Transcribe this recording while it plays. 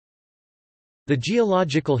The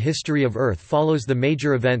geological history of Earth follows the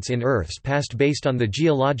major events in Earth's past based on the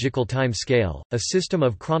geological time scale, a system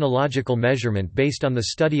of chronological measurement based on the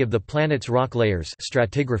study of the planet's rock layers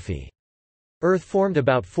stratigraphy. Earth formed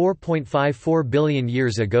about 4.54 billion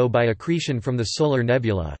years ago by accretion from the solar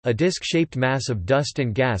nebula, a disk-shaped mass of dust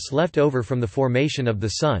and gas left over from the formation of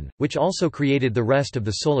the Sun, which also created the rest of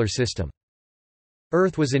the Solar System.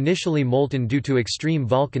 Earth was initially molten due to extreme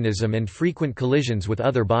volcanism and frequent collisions with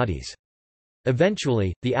other bodies.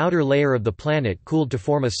 Eventually, the outer layer of the planet cooled to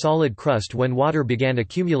form a solid crust when water began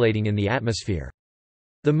accumulating in the atmosphere.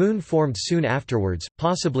 The Moon formed soon afterwards,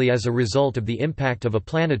 possibly as a result of the impact of a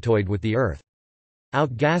planetoid with the Earth.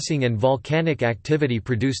 Outgassing and volcanic activity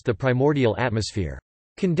produced the primordial atmosphere.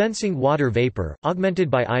 Condensing water vapor,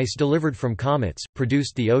 augmented by ice delivered from comets,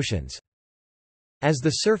 produced the oceans. As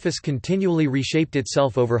the surface continually reshaped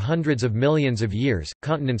itself over hundreds of millions of years,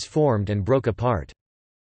 continents formed and broke apart.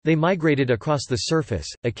 They migrated across the surface,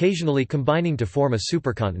 occasionally combining to form a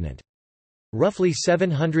supercontinent. Roughly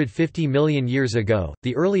 750 million years ago,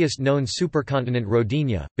 the earliest known supercontinent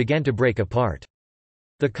Rodinia began to break apart.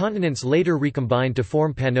 The continents later recombined to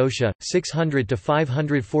form Pannotia, 600 to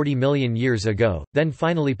 540 million years ago, then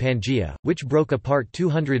finally Pangaea, which broke apart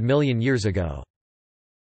 200 million years ago.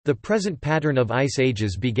 The present pattern of ice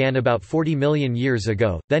ages began about 40 million years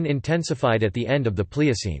ago, then intensified at the end of the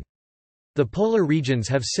Pliocene. The polar regions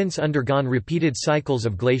have since undergone repeated cycles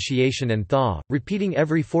of glaciation and thaw, repeating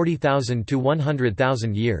every 40,000 to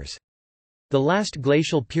 100,000 years. The last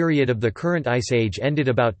glacial period of the current ice age ended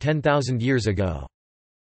about 10,000 years ago.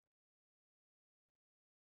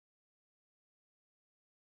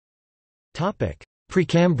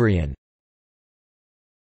 Precambrian.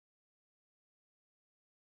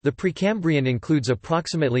 The Precambrian includes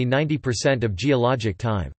approximately 90% of geologic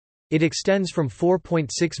time. It extends from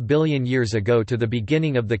 4.6 billion years ago to the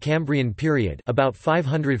beginning of the Cambrian Period, about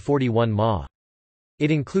 541 Ma. It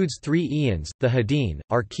includes 3 eons, the Hadean,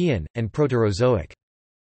 Archean, and Proterozoic.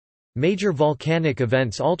 Major volcanic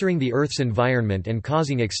events altering the Earth's environment and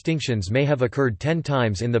causing extinctions may have occurred 10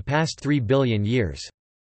 times in the past 3 billion years.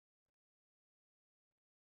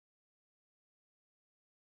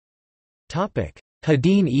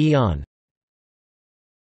 Hadean Eon.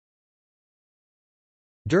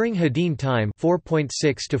 During Hadean time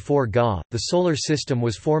 4.6 to 4 Ga, the Solar System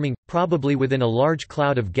was forming, probably within a large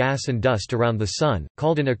cloud of gas and dust around the Sun,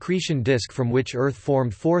 called an accretion disk from which Earth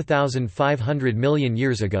formed 4,500 million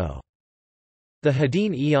years ago. The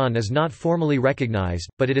Hadean Eon is not formally recognized,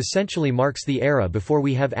 but it essentially marks the era before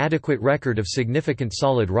we have adequate record of significant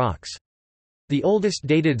solid rocks. The oldest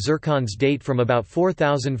dated zircons date from about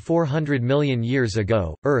 4,400 million years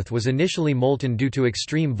ago. Earth was initially molten due to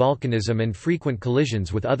extreme volcanism and frequent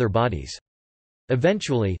collisions with other bodies.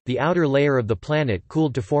 Eventually, the outer layer of the planet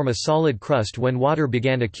cooled to form a solid crust when water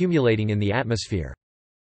began accumulating in the atmosphere.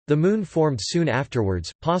 The Moon formed soon afterwards,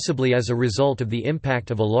 possibly as a result of the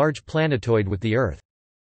impact of a large planetoid with the Earth.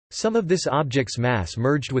 Some of this object's mass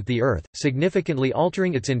merged with the Earth, significantly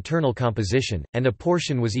altering its internal composition, and a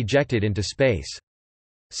portion was ejected into space.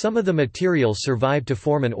 Some of the material survived to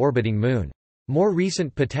form an orbiting Moon. More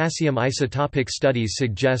recent potassium isotopic studies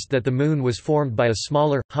suggest that the Moon was formed by a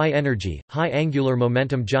smaller, high-energy, high-angular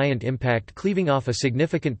momentum giant impact cleaving off a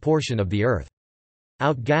significant portion of the Earth.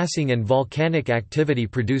 Outgassing and volcanic activity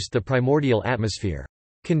produced the primordial atmosphere.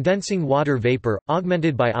 Condensing water vapor,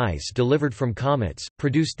 augmented by ice delivered from comets,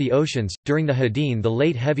 produced the oceans. During the Hadean, the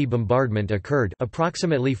late heavy bombardment occurred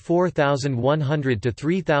approximately 4,100 to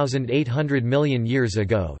 3,800 million years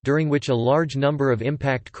ago, during which a large number of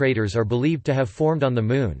impact craters are believed to have formed on the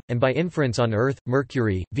Moon, and by inference on Earth,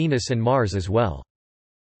 Mercury, Venus and Mars as well.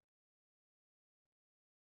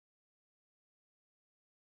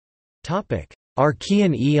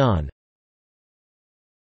 Archean Eon.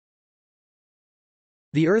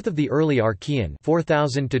 The Earth of the early Archean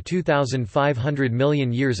 4,000 to 2,500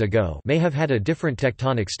 million years ago may have had a different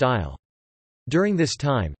tectonic style. During this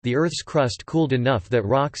time, the Earth's crust cooled enough that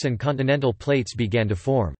rocks and continental plates began to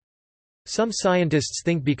form. Some scientists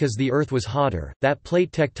think because the Earth was hotter, that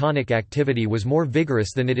plate tectonic activity was more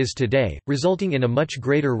vigorous than it is today, resulting in a much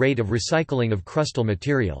greater rate of recycling of crustal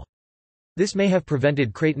material. This may have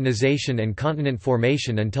prevented cratonization and continent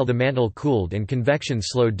formation until the mantle cooled and convection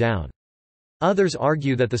slowed down. Others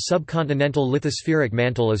argue that the subcontinental lithospheric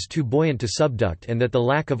mantle is too buoyant to subduct and that the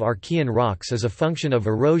lack of Archean rocks is a function of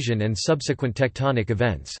erosion and subsequent tectonic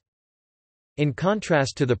events. In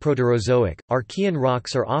contrast to the Proterozoic, Archean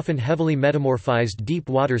rocks are often heavily metamorphized deep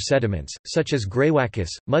water sediments, such as greywacke,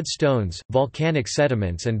 mudstones, volcanic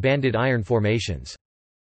sediments and banded iron formations.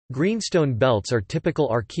 Greenstone belts are typical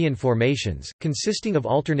Archean formations, consisting of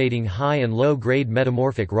alternating high and low-grade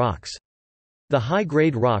metamorphic rocks. The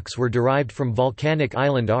high-grade rocks were derived from volcanic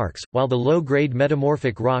island arcs, while the low-grade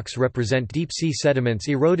metamorphic rocks represent deep-sea sediments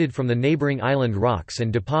eroded from the neighboring island rocks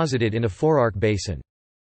and deposited in a forearc basin.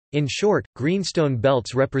 In short, greenstone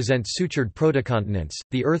belts represent sutured protocontinents.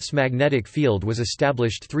 The Earth's magnetic field was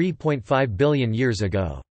established 3.5 billion years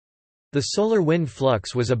ago. The solar wind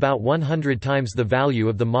flux was about 100 times the value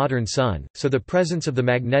of the modern Sun, so the presence of the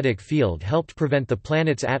magnetic field helped prevent the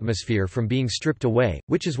planet's atmosphere from being stripped away,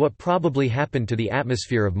 which is what probably happened to the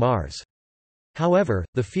atmosphere of Mars. However,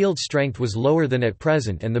 the field strength was lower than at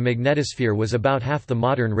present and the magnetosphere was about half the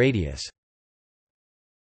modern radius.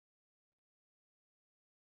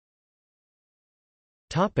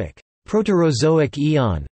 Proterozoic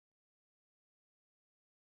Eon.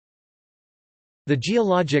 The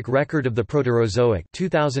geologic record of the Proterozoic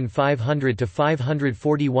 2,500 to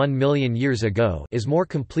 541 million years ago is more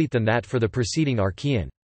complete than that for the preceding Archean.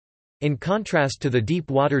 In contrast to the deep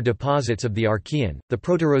water deposits of the Archean, the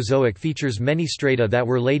Proterozoic features many strata that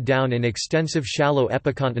were laid down in extensive shallow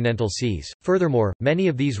epicontinental seas. Furthermore, many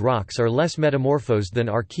of these rocks are less metamorphosed than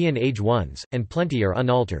Archean age ones, and plenty are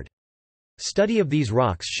unaltered. Study of these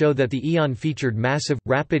rocks show that the eon featured massive,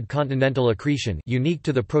 rapid continental accretion unique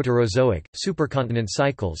to the Proterozoic, supercontinent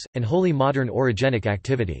cycles, and wholly modern orogenic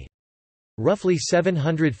activity. Roughly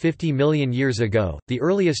 750 million years ago, the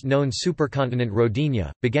earliest known supercontinent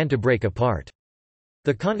Rodinia, began to break apart.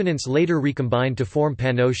 The continents later recombined to form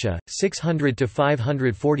Pannotia, 600 to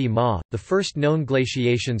 540 Ma. The first known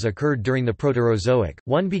glaciations occurred during the Proterozoic.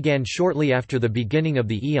 One began shortly after the beginning of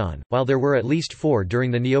the Eon, while there were at least four during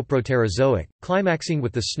the Neoproterozoic, climaxing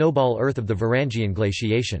with the snowball Earth of the Varangian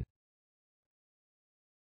glaciation.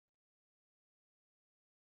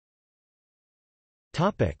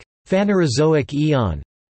 Phanerozoic Eon.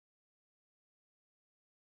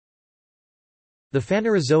 The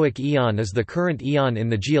Phanerozoic Eon is the current eon in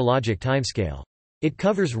the geologic timescale. It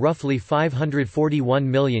covers roughly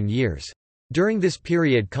 541 million years. During this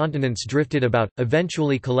period continents drifted about,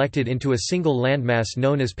 eventually collected into a single landmass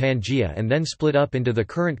known as Pangaea and then split up into the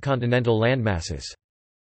current continental landmasses.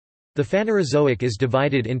 The Phanerozoic is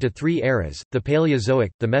divided into three eras, the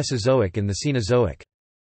Paleozoic, the Mesozoic and the Cenozoic.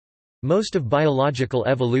 Most of biological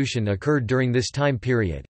evolution occurred during this time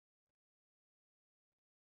period.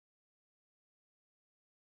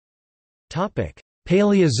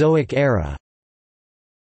 Paleozoic Era.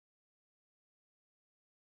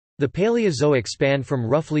 The Paleozoic spanned from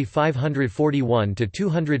roughly 541 to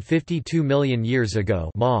 252 million years ago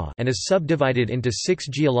and is subdivided into 6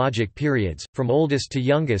 geologic periods. From oldest to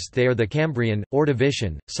youngest they are the Cambrian,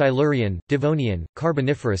 Ordovician, Silurian, Devonian,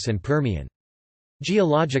 Carboniferous and Permian.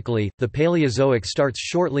 Geologically, the Paleozoic starts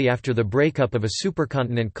shortly after the breakup of a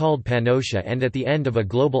supercontinent called Pannotia and at the end of a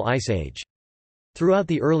global ice age. Throughout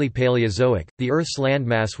the early Paleozoic, the Earth's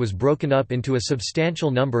landmass was broken up into a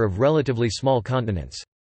substantial number of relatively small continents.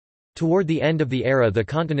 Toward the end of the era the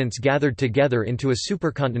continents gathered together into a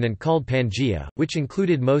supercontinent called Pangaea, which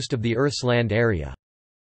included most of the Earth's land area.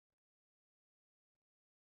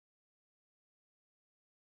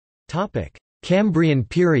 Cambrian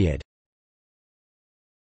Period.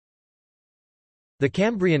 The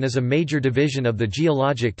Cambrian is a major division of the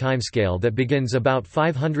geologic timescale that begins about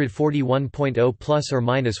 541.0 plus or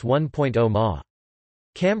minus 1.0 Ma.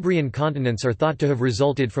 Cambrian continents are thought to have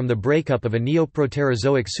resulted from the breakup of a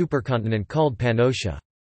Neoproterozoic supercontinent called Pannotia.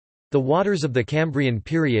 The waters of the Cambrian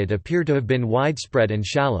period appear to have been widespread and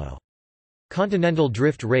shallow. Continental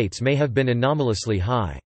drift rates may have been anomalously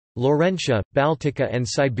high. Laurentia, Baltica and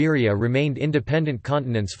Siberia remained independent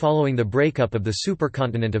continents following the breakup of the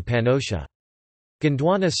supercontinent of Pannotia.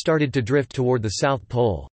 Gondwana started to drift toward the South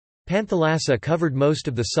Pole. Panthalassa covered most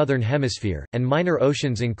of the southern hemisphere, and minor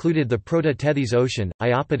oceans included the Proto-Tethys Ocean,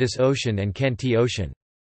 Iapetus Ocean and Canty Ocean.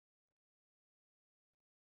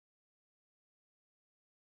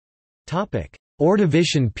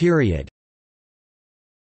 Ordovician period.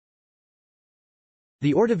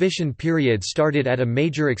 The Ordovician period started at a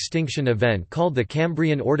major extinction event called the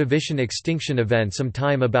Cambrian-Ordovician extinction event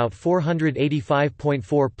sometime about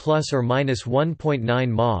 485.4 plus or minus 1.9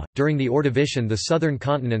 Ma. During the Ordovician the southern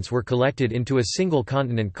continents were collected into a single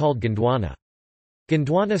continent called Gondwana.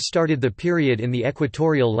 Gondwana started the period in the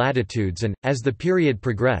equatorial latitudes and, as the period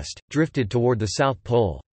progressed, drifted toward the South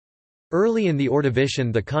Pole. Early in the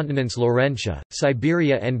Ordovician the continents Laurentia,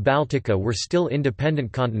 Siberia and Baltica were still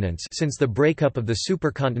independent continents since the breakup of the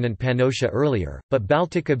supercontinent Pannotia earlier, but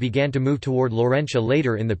Baltica began to move toward Laurentia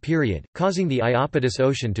later in the period, causing the Iapetus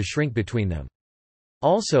Ocean to shrink between them.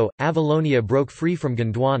 Also, Avalonia broke free from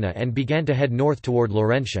Gondwana and began to head north toward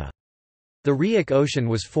Laurentia. The Rheic Ocean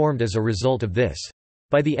was formed as a result of this.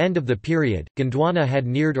 By the end of the period, Gondwana had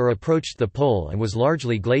neared or approached the pole and was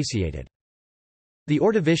largely glaciated. The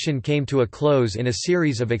Ordovician came to a close in a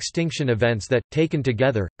series of extinction events that, taken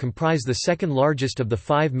together, comprise the second largest of the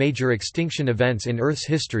 5 major extinction events in Earth's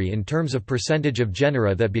history in terms of percentage of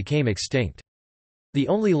genera that became extinct. The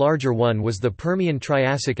only larger one was the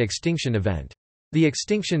Permian-Triassic extinction event. The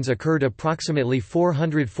extinctions occurred approximately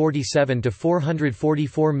 447 to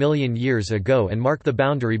 444 million years ago and mark the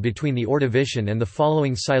boundary between the Ordovician and the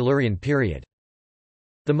following Silurian period.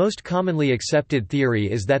 The most commonly accepted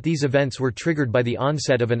theory is that these events were triggered by the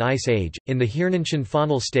onset of an ice age, in the Hirnantian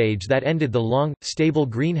faunal stage that ended the long, stable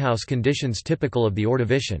greenhouse conditions typical of the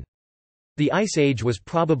Ordovician. The ice age was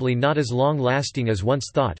probably not as long-lasting as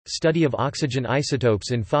once thought. Study of oxygen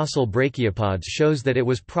isotopes in fossil brachiopods shows that it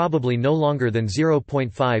was probably no longer than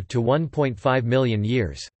 0.5 to 1.5 million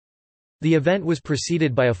years. The event was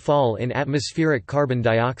preceded by a fall in atmospheric carbon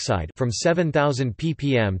dioxide from 7,000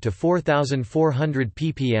 ppm to 4,400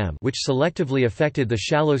 ppm, which selectively affected the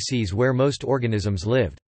shallow seas where most organisms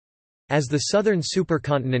lived. As the southern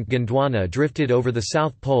supercontinent Gondwana drifted over the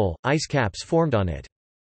South Pole, ice caps formed on it.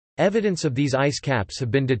 Evidence of these ice caps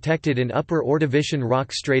have been detected in upper Ordovician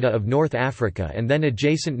rock strata of North Africa and then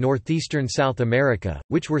adjacent northeastern South America,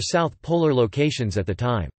 which were south polar locations at the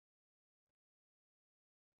time.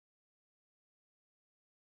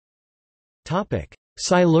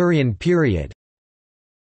 Silurian period.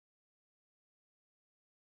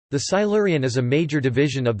 The Silurian is a major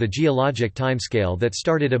division of the geologic timescale that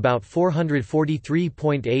started about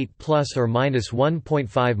 443.8 plus or minus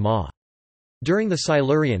 1.5 Ma. During the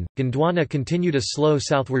Silurian, Gondwana continued a slow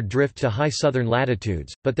southward drift to high southern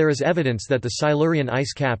latitudes, but there is evidence that the Silurian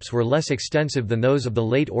ice caps were less extensive than those of the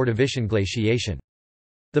late Ordovician glaciation.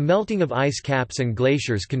 The melting of ice caps and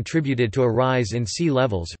glaciers contributed to a rise in sea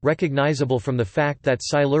levels, recognizable from the fact that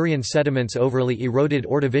Silurian sediments overly eroded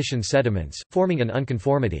Ordovician sediments, forming an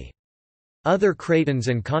unconformity. Other cratons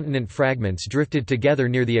and continent fragments drifted together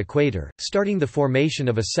near the equator, starting the formation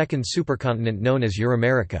of a second supercontinent known as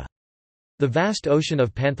Euramerica. The vast ocean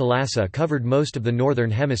of Panthalassa covered most of the northern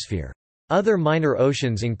hemisphere. Other minor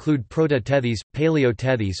oceans include Proto-Tethys,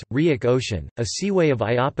 Paleotethys, Rheic Ocean, a seaway of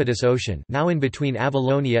Iapetus Ocean now in between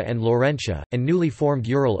Avalonia and Laurentia, and newly formed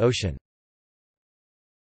Ural Ocean.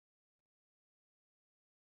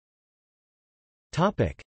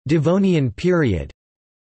 Devonian period.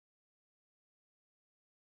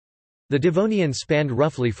 The Devonian spanned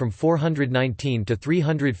roughly from 419 to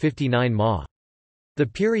 359 Ma. The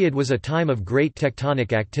period was a time of great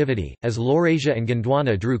tectonic activity, as Laurasia and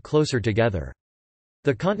Gondwana drew closer together.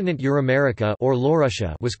 The continent Euramerica or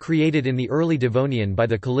Laurussia was created in the early Devonian by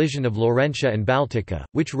the collision of Laurentia and Baltica,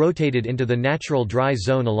 which rotated into the natural dry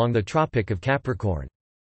zone along the Tropic of Capricorn.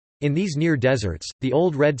 In these near deserts, the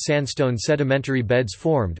old red sandstone sedimentary beds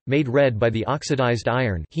formed, made red by the oxidized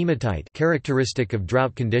iron hematite characteristic of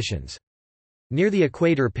drought conditions. Near the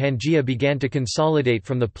equator, Pangaea began to consolidate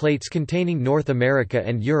from the plates containing North America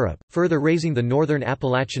and Europe, further raising the northern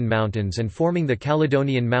Appalachian Mountains and forming the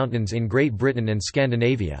Caledonian Mountains in Great Britain and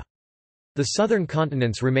Scandinavia. The southern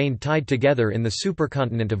continents remained tied together in the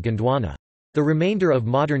supercontinent of Gondwana. The remainder of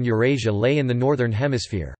modern Eurasia lay in the northern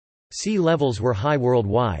hemisphere. Sea levels were high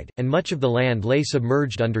worldwide, and much of the land lay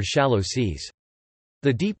submerged under shallow seas.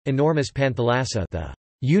 The deep, enormous Panthalassa, the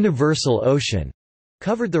universal ocean,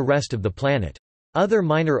 covered the rest of the planet. Other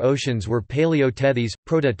minor oceans were Paleotethys,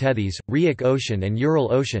 Proto-Tethys, Rheic Ocean and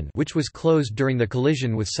Ural Ocean, which was closed during the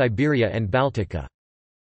collision with Siberia and Baltica.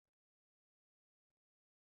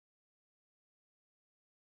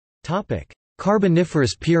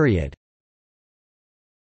 Carboniferous period.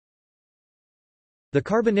 The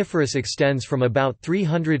Carboniferous extends from about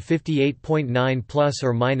 358.9 plus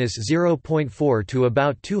or minus 0.4 to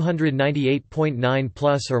about 298.9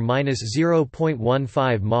 plus or minus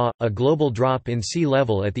 0.15 Ma. A global drop in sea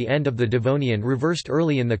level at the end of the Devonian reversed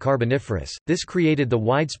early in the Carboniferous. This created the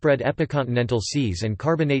widespread epicontinental seas and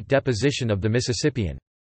carbonate deposition of the Mississippian.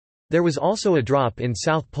 There was also a drop in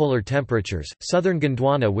south polar temperatures. Southern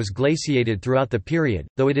Gondwana was glaciated throughout the period,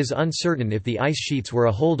 though it is uncertain if the ice sheets were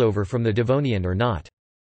a holdover from the Devonian or not.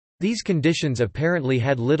 These conditions apparently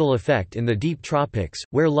had little effect in the deep tropics,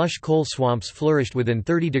 where lush coal swamps flourished within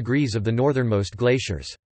 30 degrees of the northernmost glaciers.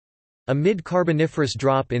 A mid-Carboniferous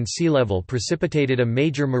drop in sea level precipitated a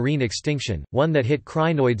major marine extinction, one that hit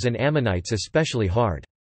crinoids and ammonites especially hard.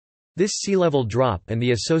 This sea level drop and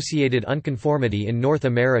the associated unconformity in North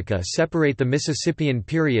America separate the Mississippian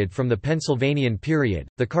period from the Pennsylvanian period.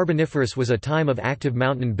 The Carboniferous was a time of active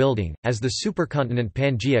mountain building, as the supercontinent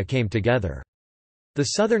Pangaea came together.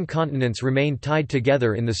 The southern continents remained tied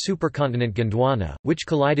together in the supercontinent Gondwana, which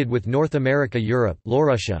collided with North America Europe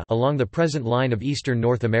along the present line of eastern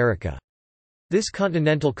North America. This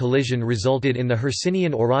continental collision resulted in the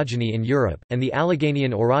Hercynian orogeny in Europe, and the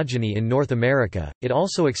Alleghanian orogeny in North America. It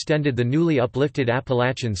also extended the newly uplifted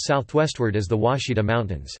Appalachians southwestward as the Ouachita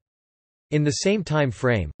Mountains. In the same time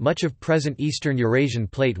frame, much of present eastern Eurasian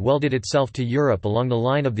plate welded itself to Europe along the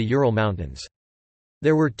line of the Ural Mountains.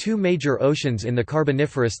 There were two major oceans in the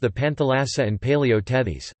Carboniferous, the Panthalassa and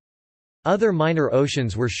Paleotethys. Other minor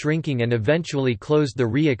oceans were shrinking and eventually closed. The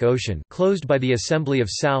Rheic Ocean, closed by the assembly of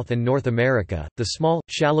South and North America, the small,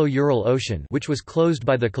 shallow Ural Ocean, which was closed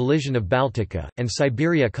by the collision of Baltica, and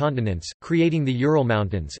Siberia continents, creating the Ural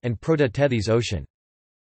Mountains, and Proto-Tethys Ocean.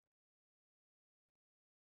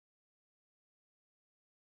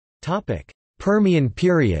 Permian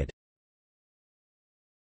period.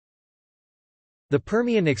 The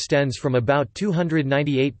Permian extends from about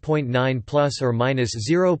 298.9 plus or minus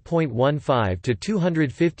 0.15 to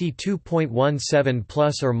 252.17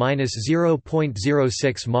 plus or minus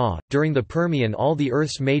 0.06 ma. During the Permian, all the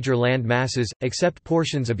Earth's major land masses, except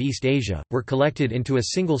portions of East Asia, were collected into a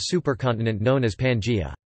single supercontinent known as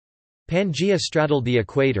Pangaea. Pangaea straddled the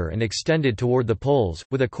equator and extended toward the poles,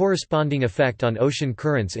 with a corresponding effect on ocean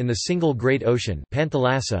currents in the single Great Ocean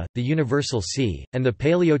Panthalassa, the Universal Sea, and the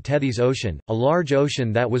Paleotethys Ocean, a large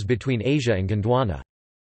ocean that was between Asia and Gondwana.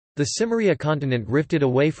 The Cimmeria continent rifted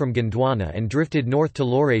away from Gondwana and drifted north to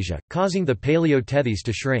Laurasia, causing the Paleotethys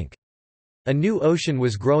to shrink. A new ocean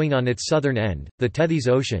was growing on its southern end, the Tethys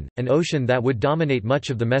Ocean, an ocean that would dominate much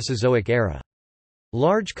of the Mesozoic era.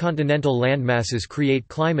 Large continental landmasses create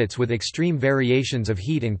climates with extreme variations of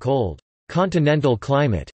heat and cold, continental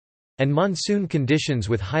climate, and monsoon conditions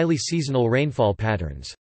with highly seasonal rainfall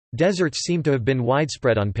patterns. Deserts seem to have been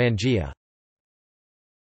widespread on Pangaea.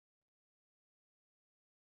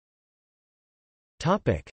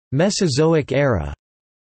 Mesozoic era.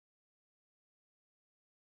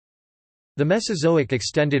 The Mesozoic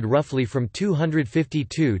extended roughly from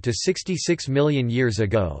 252 to 66 million years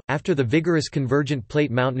ago. After the vigorous convergent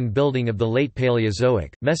plate mountain building of the late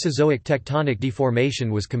Paleozoic, Mesozoic tectonic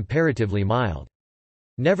deformation was comparatively mild.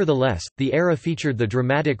 Nevertheless, the era featured the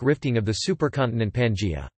dramatic rifting of the supercontinent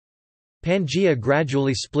Pangaea. Pangaea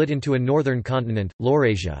gradually split into a northern continent,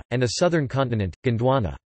 Laurasia, and a southern continent,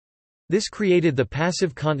 Gondwana. This created the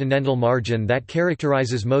passive continental margin that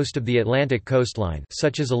characterizes most of the Atlantic coastline,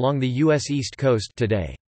 such as along the U.S. East Coast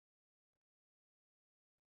today.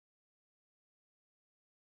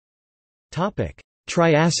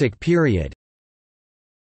 Triassic period.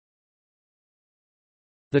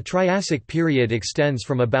 The Triassic period extends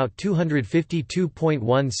from about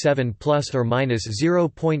 252.17 plus or minus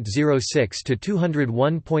 0.06 to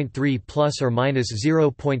 201.3 plus or minus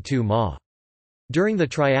 0.2 ma. During the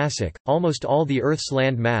Triassic, almost all the Earth's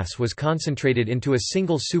land mass was concentrated into a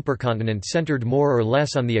single supercontinent centered more or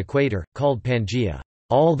less on the equator, called Pangaea,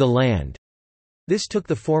 all the land. This took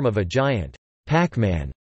the form of a giant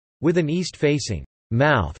Pac-Man with an east-facing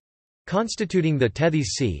mouth, constituting the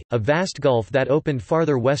Tethys Sea, a vast gulf that opened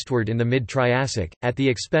farther westward in the mid-Triassic, at the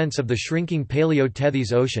expense of the shrinking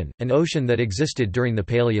Paleo-Tethys Ocean, an ocean that existed during the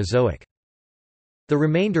Paleozoic. The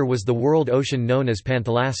remainder was the world ocean known as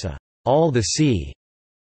Panthalassa, all the sea.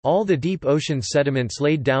 All the deep ocean sediments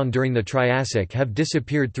laid down during the Triassic have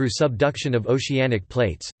disappeared through subduction of oceanic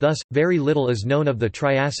plates, thus, very little is known of the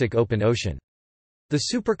Triassic open ocean. The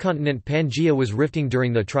supercontinent Pangaea was rifting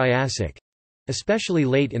during the Triassic, especially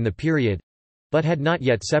late in the period, but had not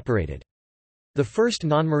yet separated. The first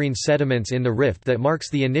non-marine sediments in the rift that marks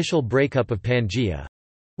the initial breakup of Pangaea,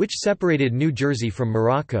 which separated New Jersey from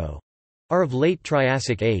Morocco, are of late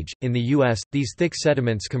Triassic age. In the U.S., these thick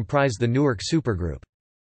sediments comprise the Newark supergroup.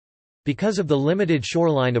 Because of the limited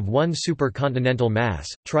shoreline of one supercontinental mass,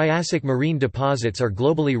 Triassic marine deposits are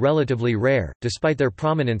globally relatively rare, despite their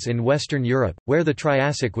prominence in Western Europe, where the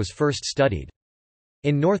Triassic was first studied.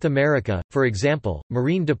 In North America, for example,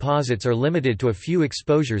 marine deposits are limited to a few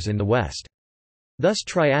exposures in the West. Thus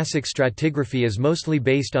Triassic stratigraphy is mostly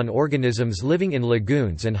based on organisms living in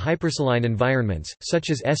lagoons and hypersaline environments,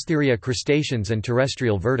 such as Estheria crustaceans and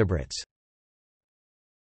terrestrial vertebrates.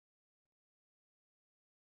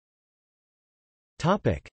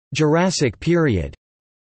 Jurassic period.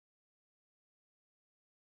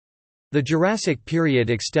 The Jurassic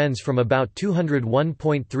period extends from about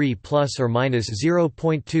 201.3 plus or minus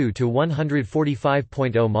 0.2 to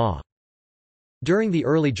 145.0 ma. During the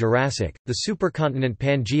early Jurassic, the supercontinent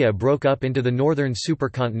Pangaea broke up into the northern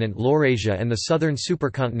supercontinent Laurasia and the southern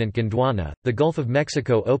supercontinent Gondwana. The Gulf of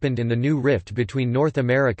Mexico opened in the new rift between North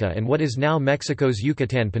America and what is now Mexico's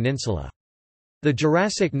Yucatan Peninsula. The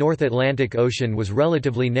Jurassic North Atlantic Ocean was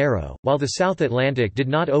relatively narrow, while the South Atlantic did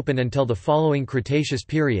not open until the following Cretaceous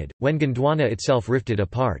period, when Gondwana itself rifted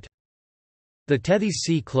apart. The Tethys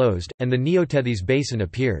Sea closed, and the Neotethys Basin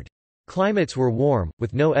appeared. Climates were warm,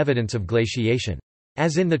 with no evidence of glaciation.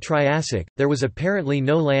 As in the Triassic, there was apparently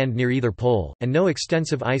no land near either pole, and no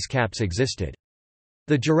extensive ice caps existed.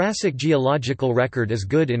 The Jurassic geological record is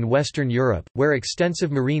good in Western Europe, where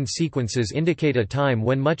extensive marine sequences indicate a time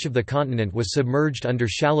when much of the continent was submerged under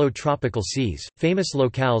shallow tropical seas. Famous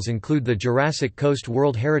locales include the Jurassic Coast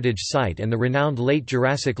World Heritage Site and the renowned Late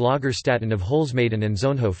Jurassic Lagerstätten of Holzmaden and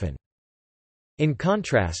Zonhofen. In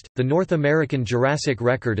contrast, the North American Jurassic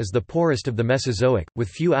record is the poorest of the Mesozoic, with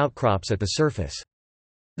few outcrops at the surface.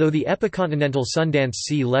 Though the epicontinental Sundance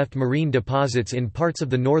Sea left marine deposits in parts of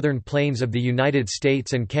the northern plains of the United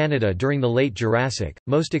States and Canada during the late Jurassic,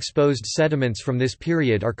 most exposed sediments from this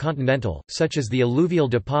period are continental, such as the alluvial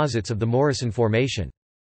deposits of the Morrison Formation.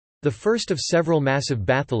 The first of several massive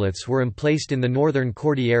batholiths were emplaced in the northern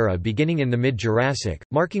Cordillera beginning in the mid-Jurassic,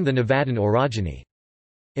 marking the Nevadan orogeny.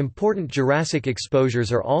 Important Jurassic exposures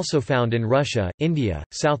are also found in Russia, India,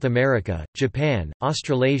 South America, Japan,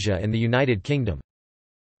 Australasia and the United Kingdom.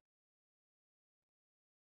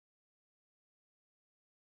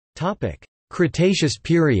 Cretaceous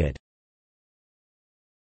period.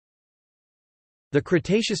 The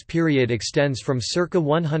Cretaceous period extends from circa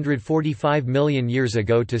 145 million years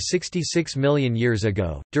ago to 66 million years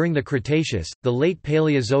ago. During the Cretaceous, the late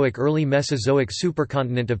Paleozoic early Mesozoic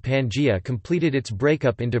supercontinent of Pangaea completed its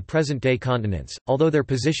breakup into present-day continents, although their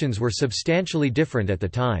positions were substantially different at the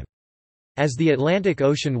time. As the Atlantic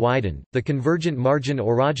Ocean widened, the convergent margin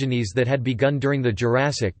orogenies that had begun during the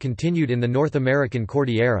Jurassic continued in the North American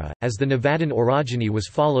Cordillera, as the Nevadan orogeny was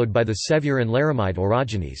followed by the Sevier and Laramide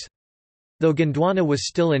orogenies. Though Gondwana was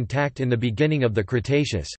still intact in the beginning of the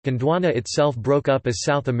Cretaceous, Gondwana itself broke up as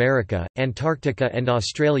South America, Antarctica and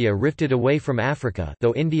Australia rifted away from Africa,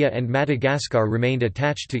 though India and Madagascar remained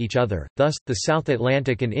attached to each other, thus, the South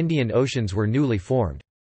Atlantic and Indian Oceans were newly formed.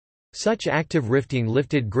 Such active rifting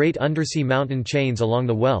lifted great undersea mountain chains along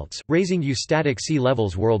the welts, raising eustatic sea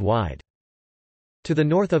levels worldwide. To the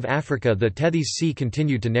north of Africa the Tethys Sea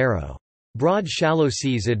continued to narrow. Broad shallow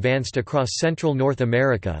seas advanced across central North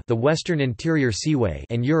America, the western interior seaway,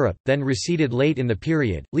 and Europe, then receded late in the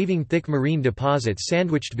period, leaving thick marine deposits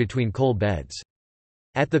sandwiched between coal beds.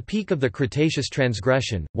 At the peak of the Cretaceous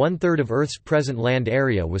transgression, one-third of Earth's present land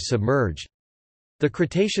area was submerged. The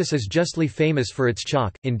Cretaceous is justly famous for its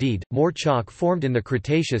chalk, indeed, more chalk formed in the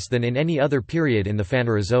Cretaceous than in any other period in the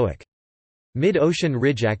Phanerozoic. Mid-ocean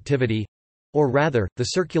ridge activity—or rather, the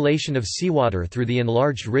circulation of seawater through the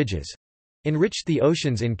enlarged ridges—enriched the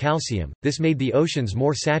oceans in calcium. This made the oceans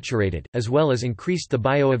more saturated, as well as increased the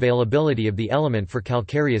bioavailability of the element for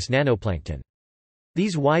calcareous nanoplankton.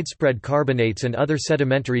 These widespread carbonates and other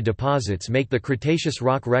sedimentary deposits make the Cretaceous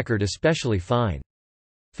rock record especially fine.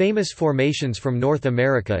 Famous formations from North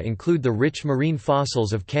America include the rich marine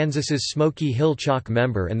fossils of Kansas's Smoky Hill Chalk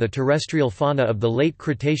Member and the terrestrial fauna of the late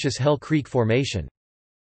Cretaceous Hell Creek Formation.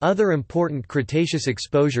 Other important Cretaceous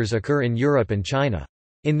exposures occur in Europe and China.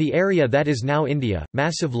 In the area that is now India,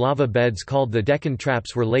 massive lava beds called the Deccan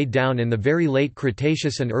Traps were laid down in the very late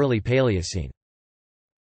Cretaceous and early Paleocene.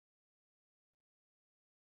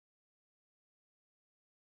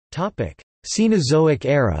 Cenozoic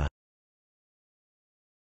Era.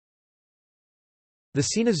 The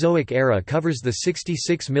Cenozoic Era covers the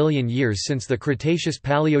 66 million years since the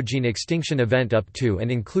Cretaceous-Paleogene extinction event up to and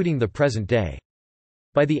including the present day.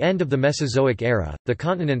 By the end of the Mesozoic Era, the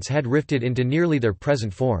continents had rifted into nearly their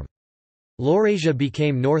present form. Laurasia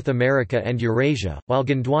became North America and Eurasia, while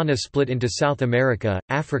Gondwana split into South America,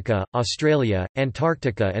 Africa, Australia,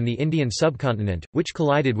 Antarctica and the Indian subcontinent, which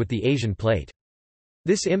collided with the Asian plate.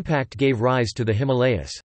 This impact gave rise to the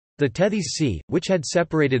Himalayas. The Tethys Sea, which had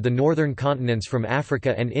separated the northern continents from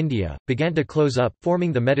Africa and India, began to close up,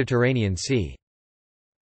 forming the Mediterranean Sea.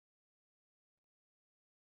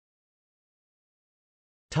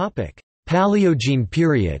 Paleogene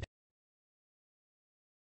period.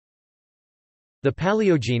 The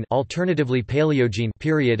Paleogene, alternatively Paleogene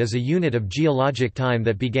period is a unit of geologic time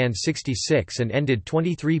that began 66 and ended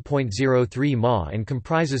 23.03 Ma and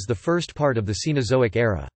comprises the first part of the Cenozoic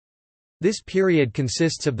Era. This period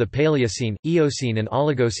consists of the Paleocene, Eocene and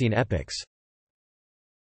Oligocene epochs.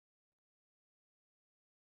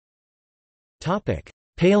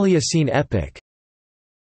 Paleocene Epoch.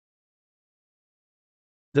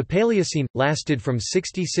 The Paleocene lasted from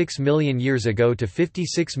 66 million years ago to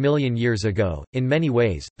 56 million years ago. In many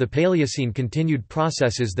ways, the Paleocene continued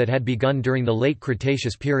processes that had begun during the late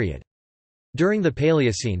Cretaceous period. During the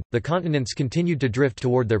Paleocene, the continents continued to drift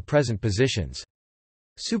toward their present positions.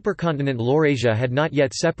 Supercontinent Laurasia had not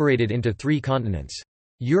yet separated into three continents.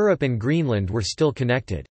 Europe and Greenland were still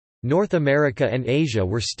connected. North America and Asia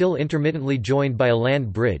were still intermittently joined by a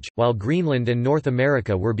land bridge, while Greenland and North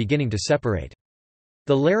America were beginning to separate.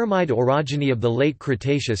 The Laramide orogeny of the late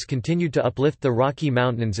Cretaceous continued to uplift the Rocky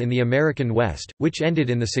Mountains in the American West, which ended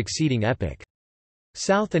in the succeeding epoch.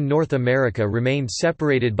 South and North America remained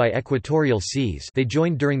separated by equatorial seas. They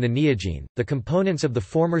joined during the Neogene. The components of the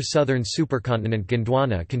former southern supercontinent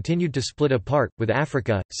Gondwana continued to split apart, with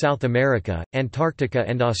Africa, South America, Antarctica,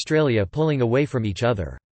 and Australia pulling away from each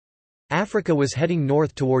other. Africa was heading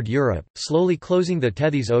north toward Europe, slowly closing the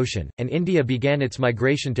Tethys Ocean, and India began its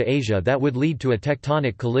migration to Asia that would lead to a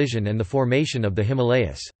tectonic collision and the formation of the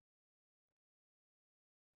Himalayas.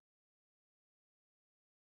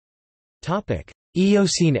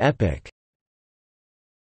 Eocene Epoch.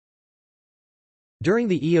 During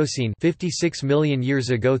the Eocene 56 million years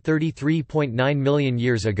ago 33.9 million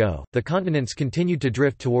years ago, the continents continued to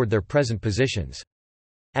drift toward their present positions.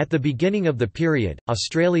 At the beginning of the period,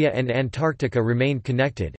 Australia and Antarctica remained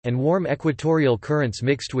connected, and warm equatorial currents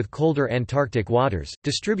mixed with colder Antarctic waters,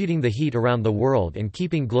 distributing the heat around the world and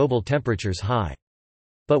keeping global temperatures high.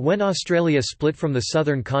 But when Australia split from the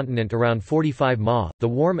southern continent around 45 Ma, the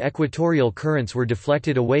warm equatorial currents were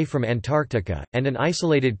deflected away from Antarctica, and an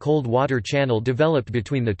isolated cold water channel developed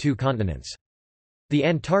between the two continents. The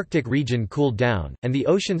Antarctic region cooled down, and the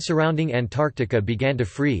ocean surrounding Antarctica began to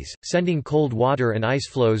freeze, sending cold water and ice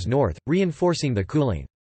flows north, reinforcing the cooling.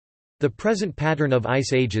 The present pattern of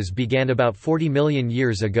ice ages began about 40 million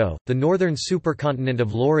years ago. The northern supercontinent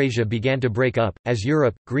of Laurasia began to break up, as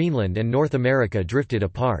Europe, Greenland, and North America drifted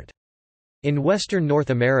apart. In western North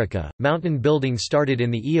America, mountain building started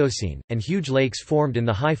in the Eocene, and huge lakes formed in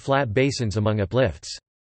the high flat basins among uplifts.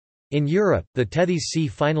 In Europe, the Tethys Sea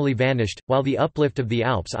finally vanished, while the uplift of the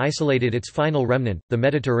Alps isolated its final remnant, the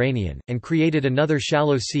Mediterranean, and created another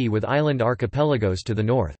shallow sea with island archipelagos to the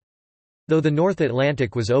north. Though the North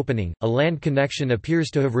Atlantic was opening, a land connection appears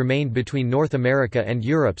to have remained between North America and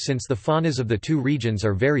Europe since the faunas of the two regions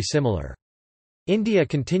are very similar. India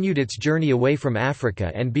continued its journey away from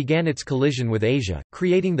Africa and began its collision with Asia,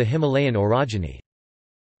 creating the Himalayan orogeny.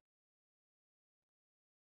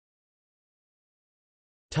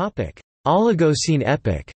 Oligocene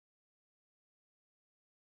Epoch.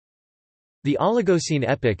 The Oligocene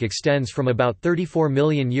Epoch extends from about 34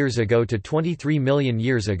 million years ago to 23 million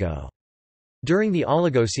years ago. During the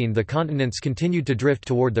Oligocene, the continents continued to drift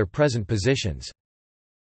toward their present positions.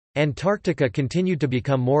 Antarctica continued to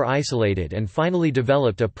become more isolated and finally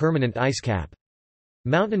developed a permanent ice cap.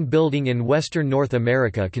 Mountain building in western North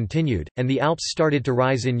America continued, and the Alps started to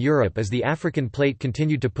rise in Europe as the African plate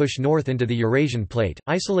continued to push north into the Eurasian plate,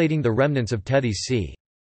 isolating the remnants of Tethys Sea.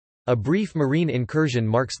 A brief marine incursion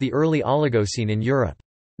marks the early Oligocene in Europe.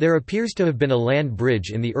 There appears to have been a land bridge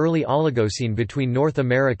in the early Oligocene between North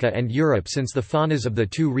America and Europe since the faunas of the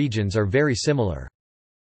two regions are very similar.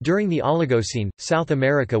 During the Oligocene, South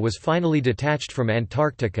America was finally detached from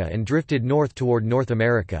Antarctica and drifted north toward North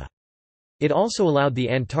America. It also allowed the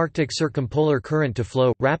Antarctic circumpolar current to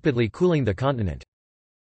flow, rapidly cooling the continent.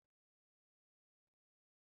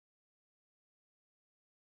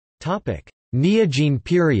 Neogene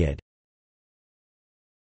period.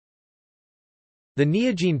 The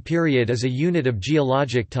Neogene period is a unit of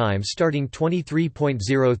geologic time starting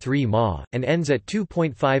 23.03 Ma, and ends at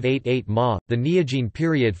 2.588 Ma. The Neogene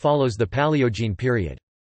period follows the Paleogene period.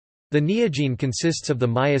 The Neogene consists of the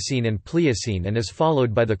Miocene and Pliocene and is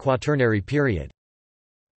followed by the Quaternary Period.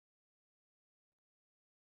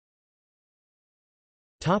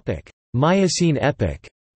 Miocene Epoch.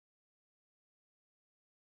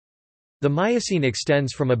 The Miocene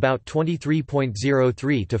extends from about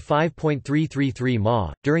 23.03 to 5.333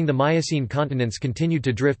 Ma. During the Miocene, continents continued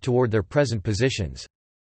to drift toward their present positions.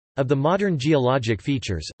 Of the modern geologic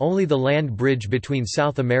features, only the land bridge between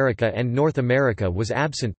South America and North America was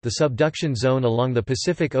absent. The subduction zone along the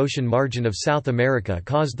Pacific Ocean margin of South America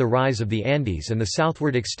caused the rise of the Andes and the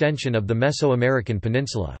southward extension of the Mesoamerican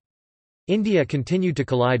Peninsula. India continued to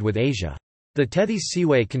collide with Asia. The Tethys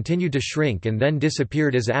Seaway continued to shrink and then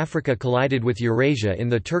disappeared as Africa collided with Eurasia in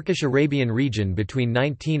the Turkish-Arabian region between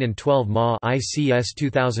 19 and 12 Ma ICS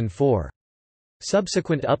 2004.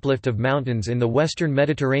 Subsequent uplift of mountains in the western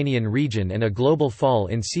Mediterranean region and a global fall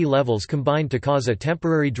in sea levels combined to cause a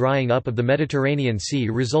temporary drying up of the Mediterranean Sea,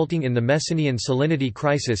 resulting in the Messinian salinity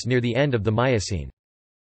crisis near the end of the Miocene.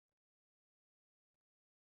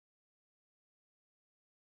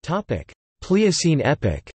 Pliocene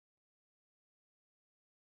epoch.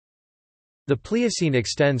 The Pliocene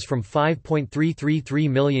extends from 5.333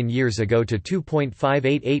 million years ago to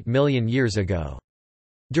 2.588 million years ago.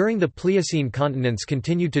 During the Pliocene, continents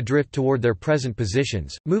continued to drift toward their present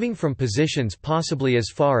positions, moving from positions possibly as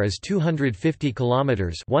far as 250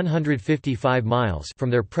 kilometers (155 miles) from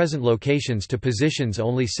their present locations to positions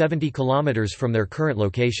only 70 kilometers from their current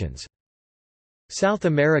locations. South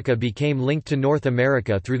America became linked to North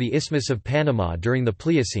America through the Isthmus of Panama during the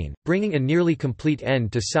Pliocene, bringing a nearly complete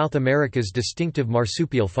end to South America's distinctive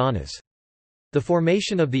marsupial faunas. The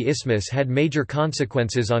formation of the isthmus had major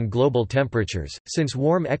consequences on global temperatures, since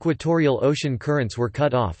warm equatorial ocean currents were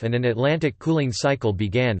cut off and an Atlantic cooling cycle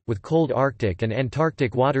began, with cold Arctic and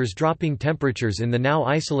Antarctic waters dropping temperatures in the now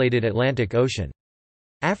isolated Atlantic Ocean.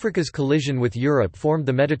 Africa's collision with Europe formed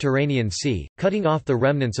the Mediterranean Sea, cutting off the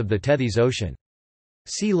remnants of the Tethys Ocean.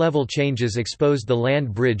 Sea level changes exposed the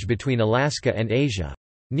land bridge between Alaska and Asia.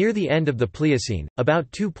 Near the end of the Pliocene, about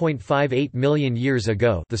 2.58 million years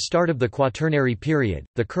ago, the start of the Quaternary Period,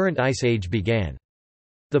 the current Ice Age began.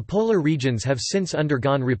 The polar regions have since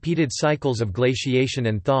undergone repeated cycles of glaciation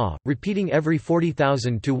and thaw, repeating every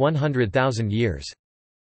 40,000 to 100,000 years.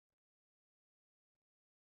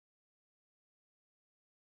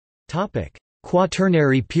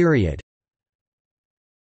 Quaternary Period.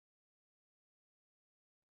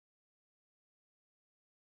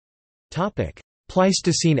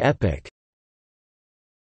 Pleistocene Epoch.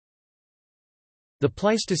 The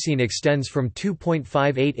Pleistocene extends from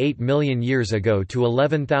 2.588 million years ago to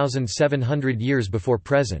 11,700 years before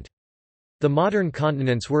present. The modern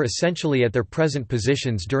continents were essentially at their present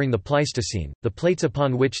positions during the Pleistocene, the plates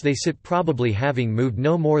upon which they sit probably having moved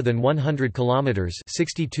no more than 100 kilometers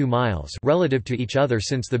 (62 miles) relative to each other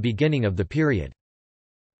since the beginning of the period.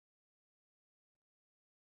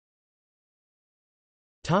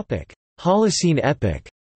 Holocene Epoch.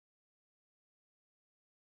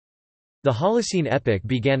 The Holocene Epoch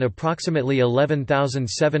began approximately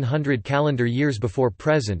 11,700 calendar years before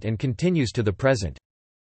present and continues to the present.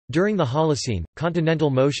 During the Holocene,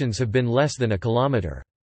 continental motions have been less than a kilometer.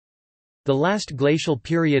 The last glacial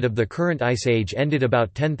period of the current Ice Age ended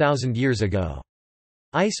about 10,000 years ago.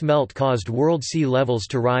 Ice melt caused world sea levels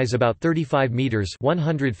to rise about 35 meters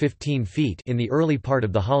 (115 feet) in the early part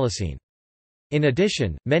of the Holocene. In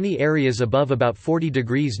addition, many areas above about 40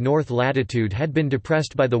 degrees north latitude had been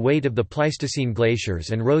depressed by the weight of the Pleistocene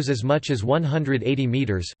glaciers and rose as much as 180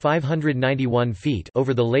 meters (591 feet)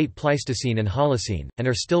 over the late Pleistocene and Holocene, and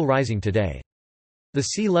are still rising today. The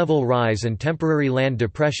sea level rise and temporary land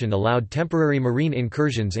depression allowed temporary marine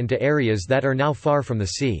incursions into areas that are now far from the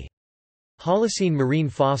sea. Holocene marine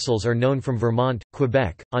fossils are known from Vermont,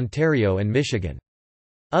 Quebec, Ontario and Michigan.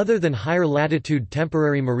 Other than higher latitude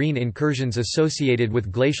temporary marine incursions associated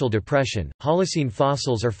with glacial depression, Holocene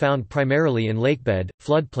fossils are found primarily in lakebed,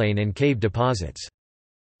 floodplain and cave deposits.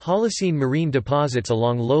 Holocene marine deposits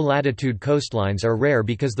along low-latitude coastlines are rare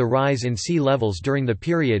because the rise in sea levels during the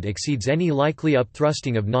period exceeds any likely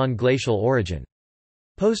upthrusting of non-glacial origin.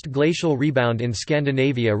 Post-glacial rebound in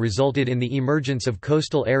Scandinavia resulted in the emergence of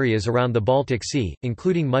coastal areas around the Baltic Sea,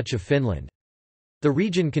 including much of Finland. The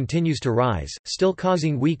region continues to rise, still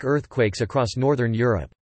causing weak earthquakes across northern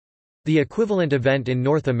Europe. The equivalent event in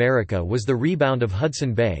North America was the rebound of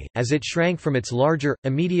Hudson Bay, as it shrank from its larger,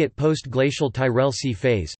 immediate post-glacial Tyrrell Sea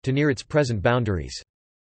phase, to near its present boundaries.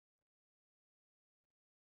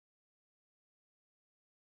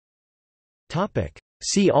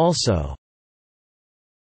 See also: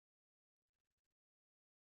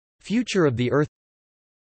 Future of the Earth,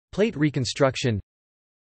 Plate reconstruction,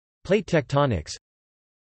 Plate tectonics,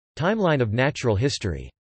 Timeline of natural history.